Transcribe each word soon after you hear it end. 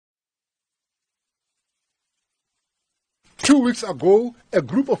2 weeks ago, a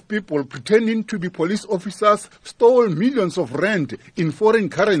group of people pretending to be police officers stole millions of rand in foreign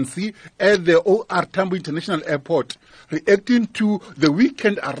currency at the OR Tambo International Airport. Reacting to the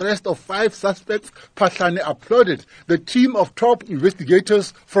weekend arrest of 5 suspects, Phahlane applauded the team of top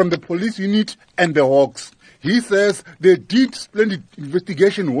investigators from the police unit and the Hawks. He says they did splendid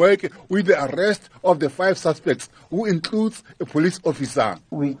investigation work with the arrest of the 5 suspects, who includes a police officer.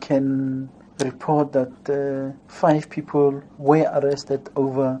 We can report that 5 people were arrested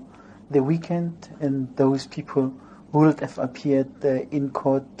over the weekend, and those people would have appeared in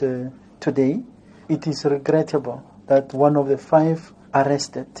court today. It is regrettable that one of the 5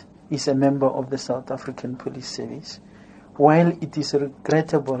 arrested is a member of the South African Police Service. While it is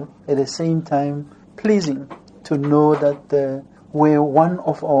regrettable, at the same time pleasing to know that where one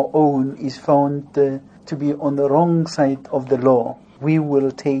of our own is found to be on the wrong side of the law, we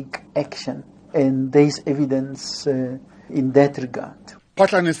will take action. And there is evidence in that regard.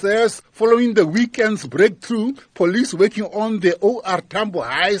 Phahlane says, following the weekend's breakthrough, police working on the OR Tambo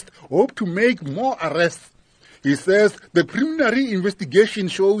heist hope to make more arrests. He says the preliminary investigation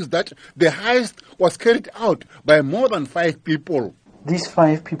shows that the heist was carried out by more than 5 people. These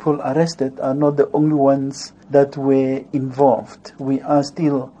 5 people arrested are not the only ones that were involved. We are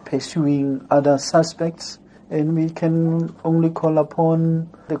still pursuing other suspects, and we can only call upon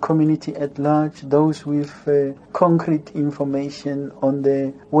the community at large, those with concrete information on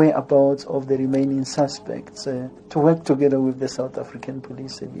the whereabouts of the remaining suspects, to work together with the South African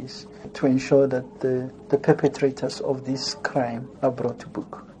Police Service to ensure that the perpetrators of this crime are brought to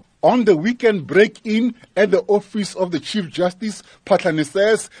book. On the weekend break-in at the office of the Chief Justice, Phahlane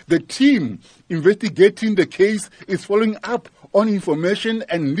says the team investigating the case is following up on information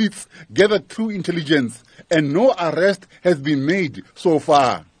and leads gathered through intelligence, and no arrest has been made so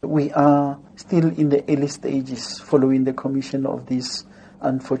far. We are still in the early stages following the commission of this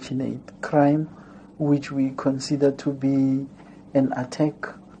unfortunate crime, which we consider to be an attack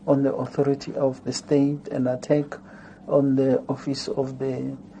on the authority of the state, an attack on the office of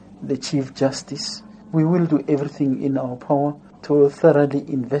the Chief Justice. We will do everything in our power to thoroughly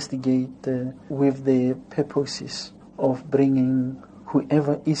investigate with the purposes of bringing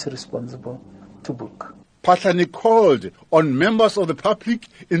whoever is responsible to book. Phahlane called on members of the public,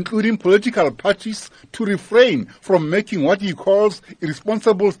 including political parties, to refrain from making what he calls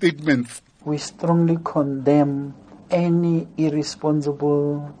irresponsible statements. We strongly condemn any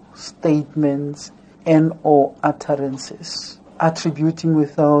irresponsible statements and or utterances attributing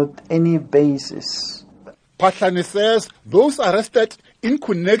without any basis. Phahlane says those arrested in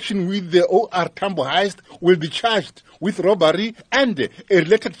connection with the OR Tambo heist will be charged with robbery and a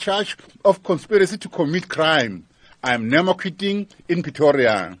related charge of conspiracy to commit crime. I am Nemo Keating in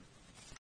Pretoria.